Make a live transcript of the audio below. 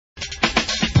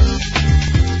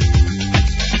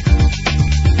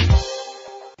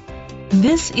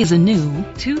This is a new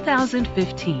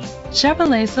 2015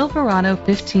 Chevrolet Silverado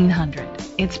 1500.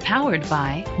 It's powered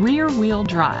by rear-wheel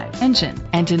drive engine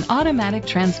and an automatic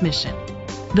transmission.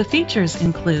 The features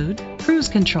include cruise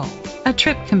control, a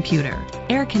trip computer,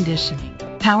 air conditioning,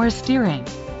 power steering.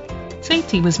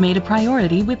 Safety was made a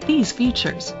priority with these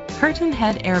features: curtain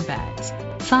head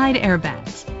airbags, side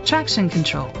airbags, traction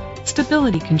control,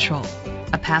 stability control,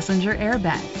 a passenger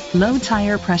airbag, low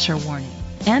tire pressure warning,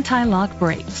 anti-lock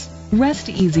brakes. Rest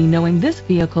easy knowing this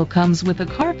vehicle comes with a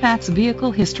Carfax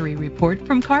Vehicle History Report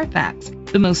from Carfax,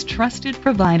 the most trusted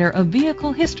provider of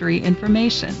vehicle history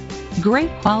information. Great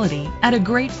quality at a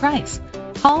great price.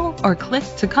 Call or click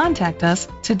to contact us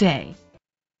today.